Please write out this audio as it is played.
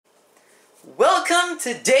Welcome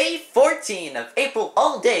to day 14 of April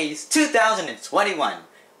All Days 2021,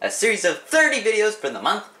 a series of 30 videos for the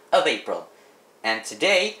month of April. And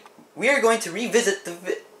today, we are going to revisit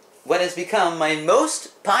what has become my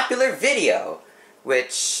most popular video,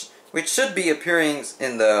 which should be appearing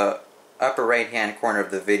in the upper right hand corner of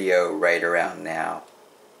the video right around now.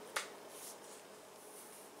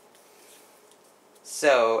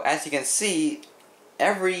 So, as you can see,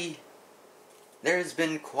 there's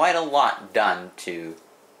been quite a lot done to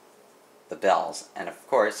the bells, and of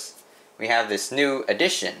course, we have this new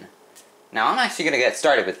addition. Now, I'm actually going to get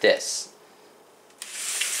started with this.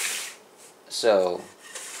 So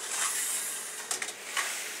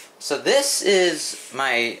this is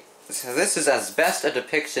as best a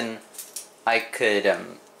depiction I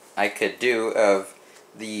could do of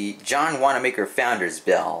the John Wanamaker Founders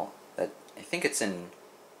Bell. I think it's in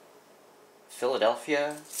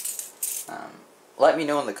Philadelphia. Let me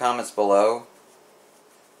know in the comments below.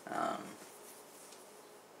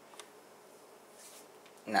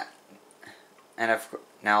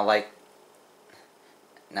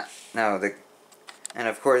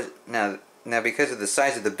 Now because of the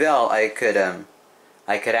size of the bell, I could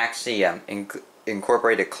actually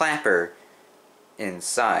incorporate a clapper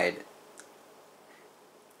inside,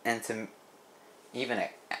 and to even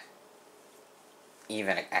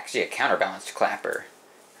actually a counterbalanced clapper.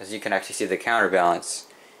 As you can actually see the counterbalance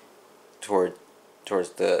towards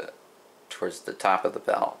the top of the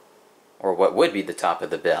bell, or what would be the top of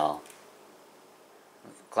the bell. The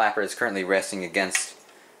clapper is currently resting against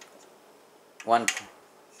one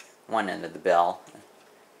end of the bell,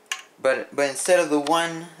 but instead of the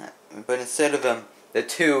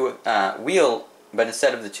two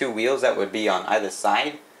wheels that would be on either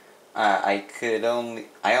side, I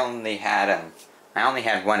only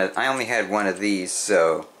had one of these,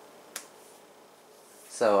 so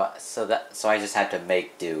I just had to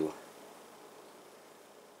make do.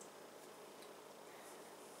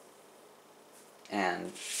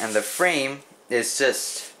 And the frame is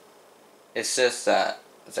it's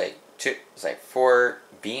like 4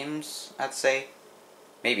 beams, I'd say,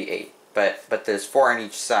 maybe 8, but there's 4 on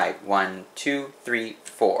each side. 1, 2, 3,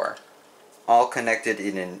 4, all connected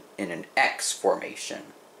in an X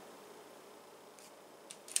formation.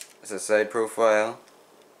 It's a side profile.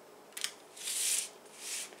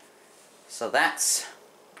 So that's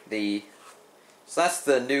the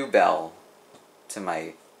new bell to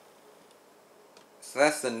my. So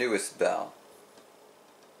that's the newest bell.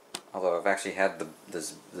 Although I've actually had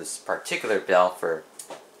this particular bell for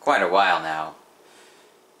quite a while now.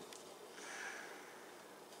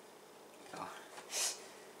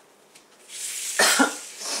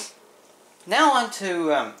 Now on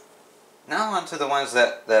to the ones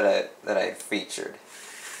that I featured.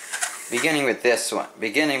 Beginning with this one.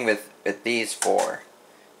 Beginning with these 4.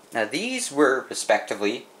 Now these were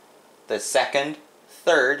respectively the 2nd,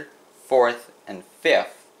 3rd, 4th, and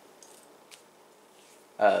 5th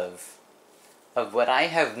of what I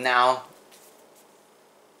have now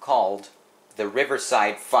called the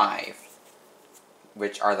Riverside 5,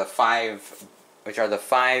 which are the five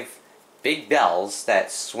big bells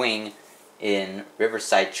that swing in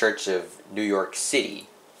Riverside Church of New York City.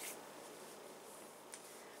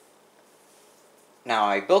 Now,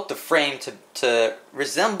 I built the frame to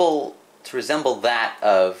resemble that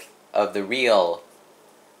of the real,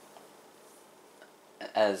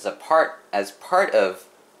 as part of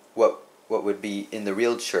what would be in the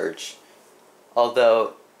real church.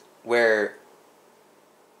 Although where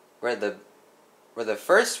the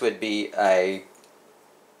first would be, I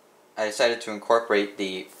decided to incorporate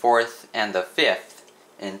the 4th and the 5th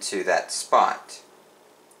into that spot,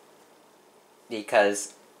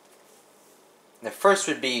 because the first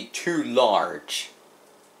would be too large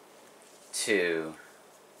to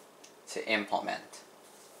implement,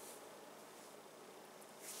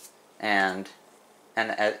 and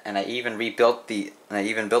I even built the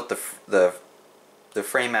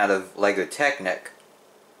frame out of Lego Technic.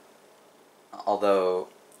 Although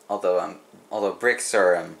bricks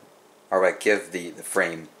are what give the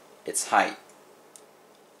frame its height.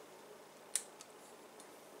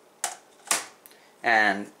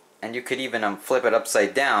 And you could even flip it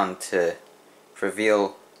upside down to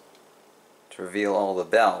reveal all the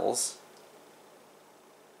bells.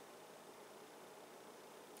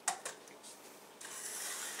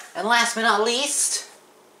 And last but not least,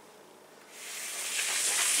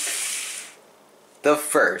 the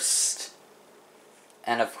first.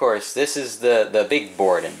 And of course, this is the big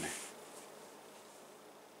bourdon,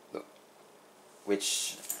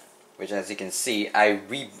 which as you can see, I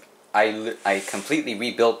completely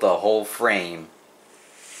rebuilt the whole frame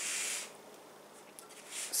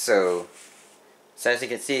So as you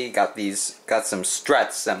can see, got some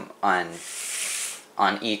struts on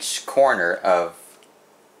each corner of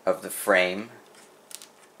the frame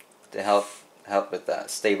to help with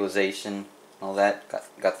stabilization, all that.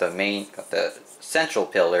 Got the central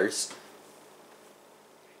pillars,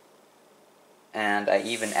 and I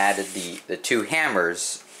even added the two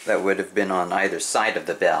hammers that would have been on either side of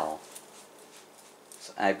the bell.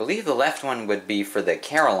 So I believe the left one would be for the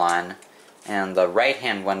carillon, and the right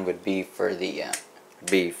hand one would be for the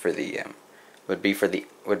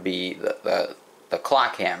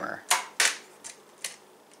clock hammer.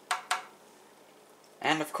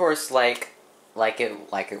 And of course, like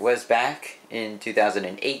it was back in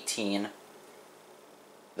 2018,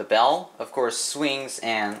 the bell of course swings,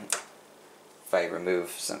 and if I remove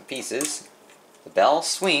some pieces, the bell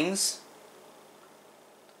swings,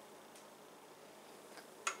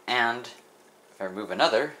 and if I remove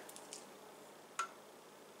another,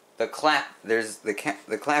 the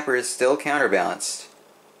clapper is still counterbalanced.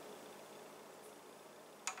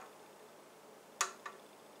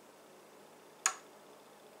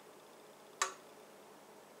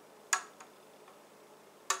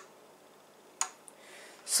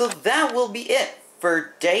 So that will be it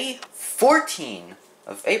for day 14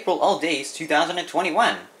 of April All Days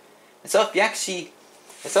 2021. And so if you actually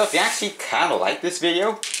kind of like this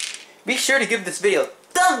video, be sure to give this video a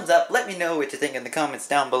thumbs up. Let me know what you think in the comments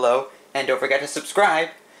down below, and don't forget to subscribe.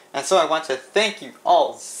 And so I want to thank you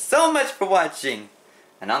all so much for watching.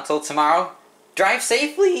 And until tomorrow, drive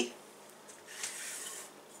safely.